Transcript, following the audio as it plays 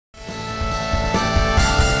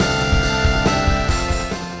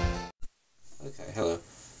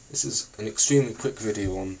This is an extremely quick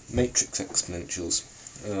video on matrix exponentials.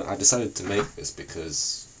 I decided to make this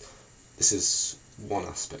because this is one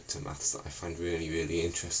aspect of maths that I find really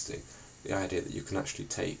interesting. The idea that you can actually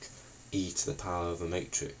take e to the power of a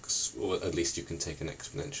matrix, or at least you can take an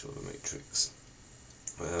exponential of a matrix.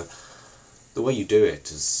 The way you do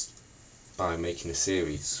it is by making a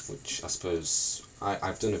series, which I suppose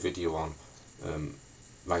I've done a video on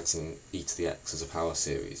writing e to the x as a power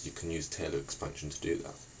series. You can use Taylor expansion to do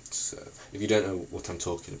that. So if you don't know what I'm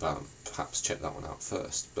talking about, perhaps check that one out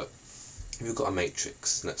first. But if you've got a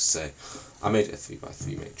matrix, let's say, I made it a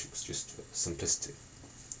 3x3 matrix just for simplicity.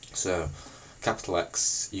 So capital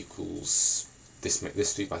X equals this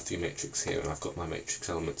 3x3 matrix here, and I've got my matrix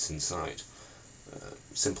elements inside.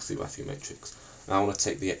 Simple 3x3 matrix. And I want to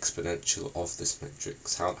take the exponential of this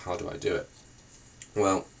matrix. How do I do it?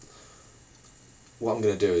 Well, what I'm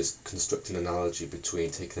going to do is construct an analogy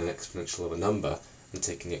between taking an exponential of a number and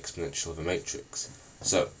taking the exponential of a matrix.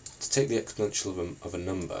 So, to take the exponential of a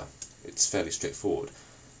number, it's fairly straightforward.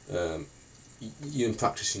 In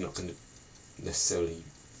practice you're not going to necessarily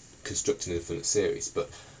construct an infinite series, but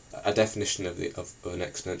a definition of an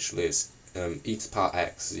exponential is e to the power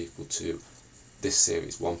x is equal to this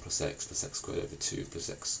series 1 plus x squared over 2 plus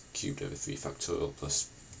x cubed over 3 factorial plus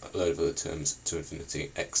a load of other terms to infinity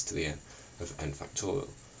x to the n of n factorial.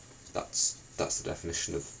 That's the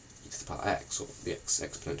definition of e to the power x, or the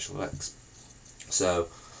exponential of x. So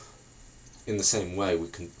in the same way we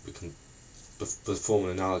can perform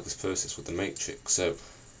an analogous process with the matrix. So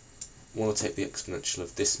I want to take the exponential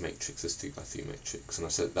of this matrix, this 3x3 matrix, and I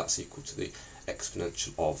said that's equal to the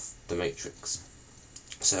exponential of the matrix.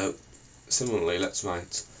 So similarly, let's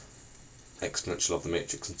write exponential of the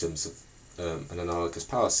matrix in terms of an analogous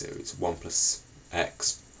power series. 1 plus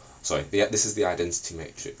x, sorry, this is the identity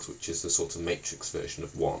matrix, which is the sort of matrix version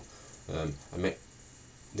of 1.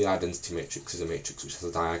 The identity matrix is a matrix which has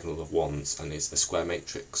a diagonal of 1s and is a square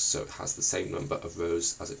matrix, so it has the same number of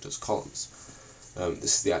rows as it does columns.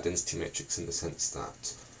 This is the identity matrix in the sense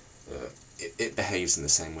that it behaves in the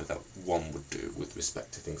same way that 1 would do with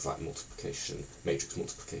respect to things like multiplication, matrix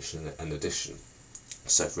multiplication and addition.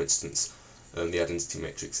 So for instance, the identity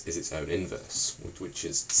matrix is its own inverse, which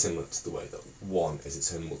is similar to the way that 1 is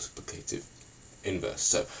its own multiplicative inverse.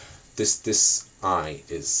 So this I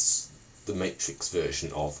is the matrix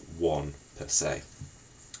version of 1 per se.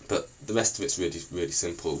 But the rest of it's really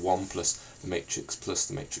simple. 1 plus the matrix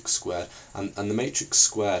squared. And the matrix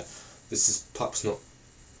squared, this is perhaps not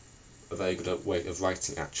a very good way of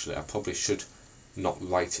writing actually. I probably should not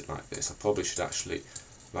write it like this. I probably should actually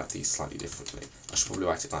write these slightly differently. I should probably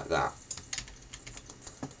write it like that.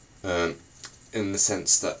 In the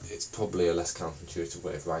sense that it's probably a less counterintuitive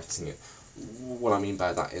way of writing it. What I mean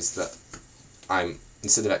by that is that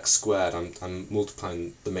instead of x squared, I'm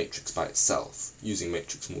multiplying the matrix by itself using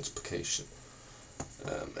matrix multiplication.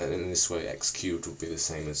 And in this way, x cubed would be the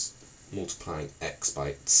same as multiplying x by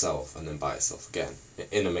itself and then by itself again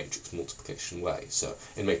in a matrix multiplication way. So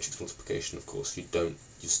in matrix multiplication, of course, you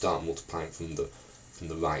start multiplying from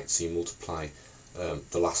the right. So you multiply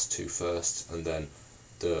the last two first, and then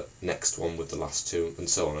the next one with the last two, and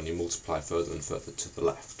so on, and you multiply further and further to the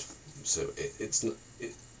left. So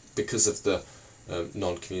because of the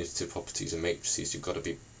non-commutative properties of matrices, you've got to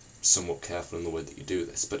be somewhat careful in the way that you do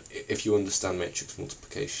this. But if you understand matrix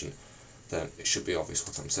multiplication, then it should be obvious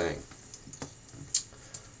what I'm saying.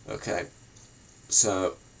 Okay,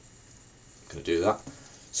 so I'm going to do that.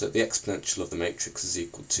 So the exponential of the matrix is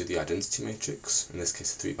equal to the identity matrix, in this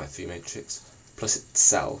case a 3x3 matrix, plus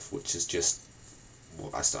itself, which is just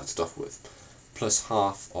what I started off with, plus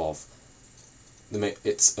half of the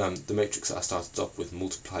matrix that I started off with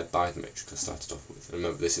multiplied by the matrix I started off with. And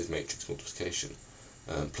remember, this is matrix multiplication,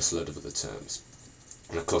 plus a load of other terms.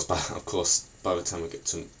 And of course, by the time we get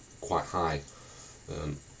to quite high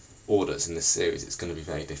orders in this series, it's going to be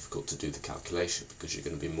very difficult to do the calculation because you're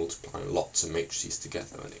going to be multiplying lots of matrices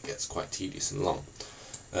together, and it gets quite tedious and long.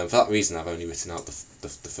 For that reason, I've only written out the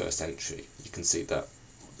first entry. You can see that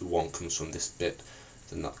the 1 comes from this bit,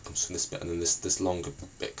 then that comes from this bit, and then this longer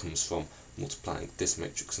bit comes from multiplying this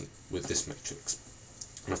matrix with this matrix.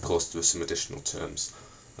 And of course, there are some additional terms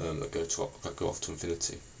that go off to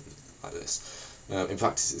infinity, like this. In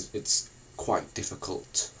practice, it's quite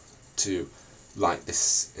difficult to write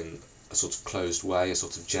this in a sort of closed way, a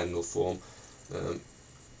sort of general form.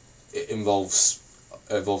 It involves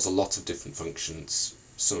a lot of different functions,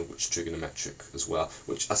 some of which are trigonometric as well,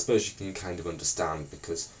 which I suppose you can kind of understand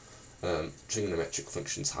because trigonometric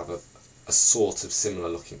functions have a sort of similar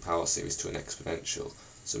looking power series to an exponential,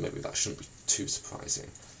 so maybe that shouldn't be too surprising.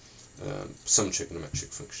 Some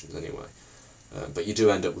trigonometric functions anyway. but you do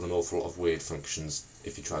end up with an awful lot of weird functions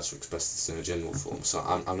if you try to express this in a general form, so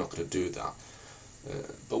I'm not going to do that.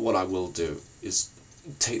 But what I will do is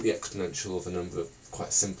take the exponential of a number of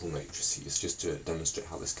quite simple matrices just to demonstrate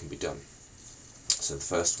how this can be done. So the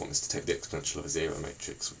first one is to take the exponential of a zero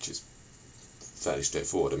matrix, which is fairly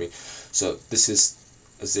straightforward. So this is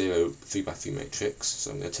a 0 3x3 matrix,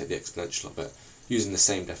 so I'm going to take the exponential of it using the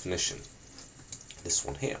same definition, this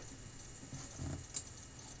one here.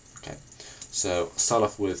 Okay, so start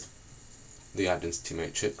off with the identity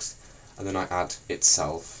matrix, and then I add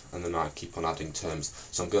itself, and then I keep on adding terms.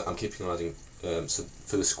 So I'm keeping on adding. So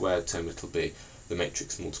for the squared term, it'll be the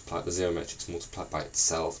matrix multiplied, the zero matrix multiplied by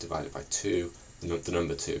itself divided by 2, the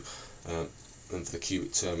number 2. And for the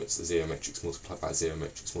cubic term, it's the zero matrix multiplied by zero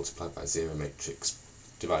matrix multiplied by zero matrix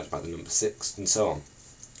divided by the number 6, and so on.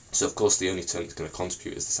 So of course the only term that's going to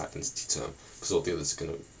contribute is this identity term, because all the others are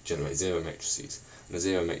going to generate zero matrices, and the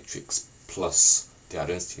zero matrix plus the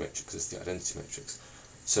identity matrix is the identity matrix.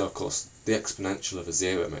 So of course the exponential of a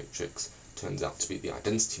zero matrix turns out to be the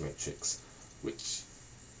identity matrix, which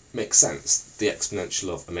makes sense. The exponential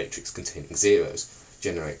of a matrix containing zeros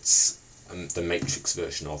generates the matrix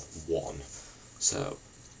version of 1. So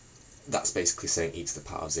that's basically saying e to the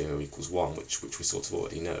power of 0 equals 1, which we sort of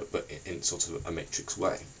already know, but in sort of a matrix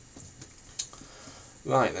way.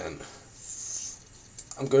 Right then,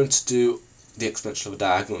 I'm going to do the exponential of a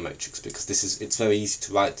diagonal matrix, because it's very easy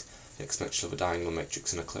to write the exponential of a diagonal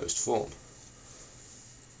matrix in a closed form,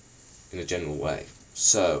 in a general way.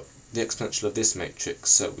 So the exponential of this matrix,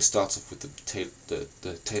 so we start off with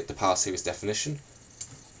the power series definition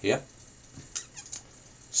here.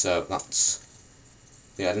 So that's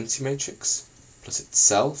the identity matrix plus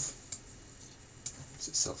itself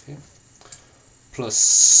here,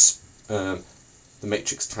 plus the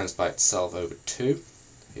matrix times by itself over 2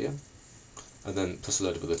 here, and then plus a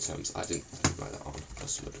load of other terms. I didn't write that on,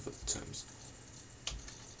 plus a load of other terms.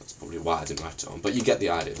 That's probably why I didn't write it on, but you get the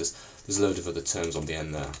idea. There's a load of other terms on the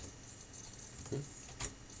end there.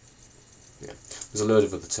 Yeah, there's a load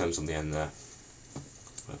of other terms on the end there.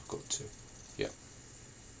 Where I've got to. Yeah.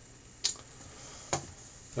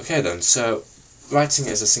 Okay then, so writing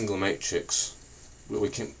it as a single matrix, we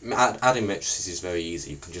can adding matrices is very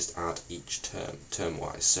easy. You can just add each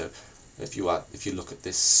term-wise. So if you look at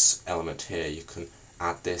this element here, you can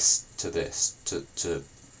add this to the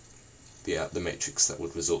matrix that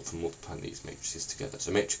would result from multiplying these matrices together.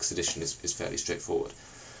 So matrix addition is fairly straightforward.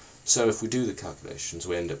 So if we do the calculations,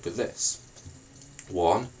 we end up with this: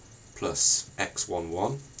 1 plus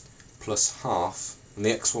x11 plus half, and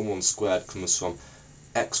the x11 squared comes from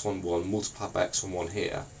x11 multiplied by x11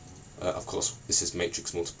 here. Of course, this is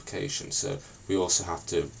matrix multiplication, so we also have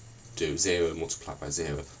to do 0 multiplied by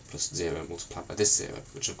 0 plus 0 multiplied by this 0,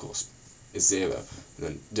 which of course is 0, and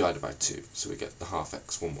then divided by 2, so we get the half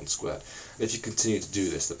x11 squared. And if you continue to do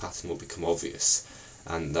this, the pattern will become obvious,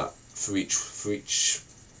 and that for each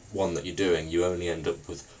one that you're doing, you only end up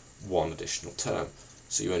with one additional term.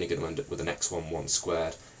 So you're only going to end up with an x11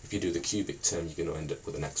 squared. If you do the cubic term, you're going to end up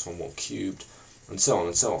with an x11 cubed, and so on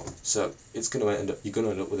and so on. So you're going to end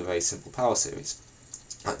up with a very simple power series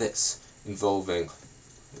like this, involving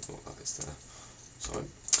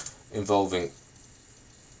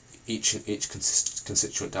each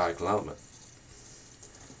constituent diagonal element.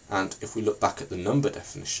 And if we look back at the number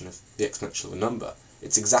definition of the exponential of a number,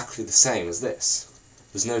 it's exactly the same as this.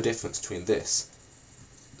 There's no difference between this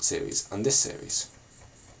series and this series.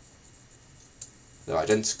 They're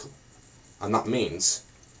identical, and that means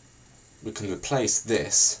we can replace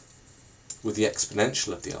this with the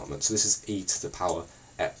exponential of the element. So this is e to the power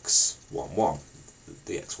x11,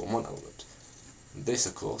 the x11 element. And this,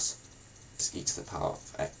 of course, is e to the power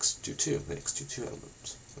of x22, the x22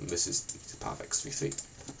 element. And this is e to the power of x33.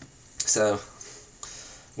 So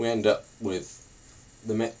we end up with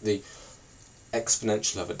the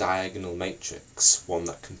exponential of a diagonal matrix, one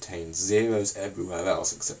that contains zeros everywhere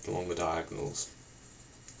else except along the diagonals.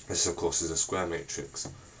 This, of course, is a square matrix,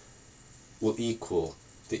 will equal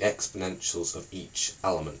the exponentials of each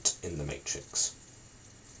element in the matrix.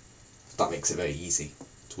 That makes it very easy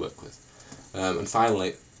to work with. And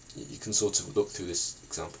finally, you can sort of look through this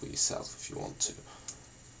example yourself if you want to.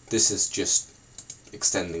 This is just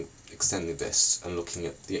extending this and looking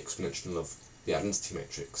at the exponential of the identity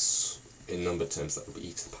matrix in number terms. That would be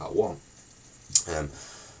e to the power 1.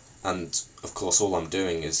 And of course, all I'm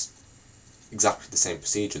doing is exactly the same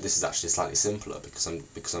procedure. This is actually slightly simpler because I'm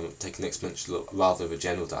taking the exponential rather of a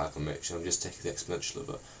general diagonal matrix. I'm just taking the exponential of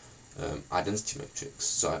a identity matrix.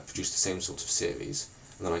 So I produce the same sort of series,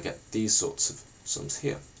 and then I get these sorts of sums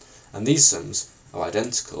here. And these sums are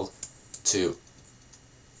identical to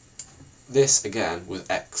this again with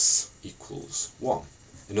x equals 1.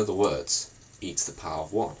 In other words, e to the power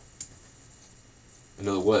of 1. In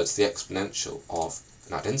other words, the exponential of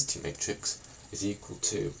an identity matrix is equal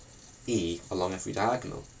to e along every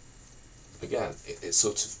diagonal. Again, it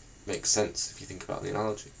sort of makes sense if you think about the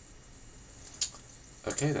analogy.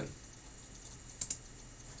 Okay then,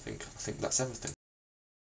 I think that's everything.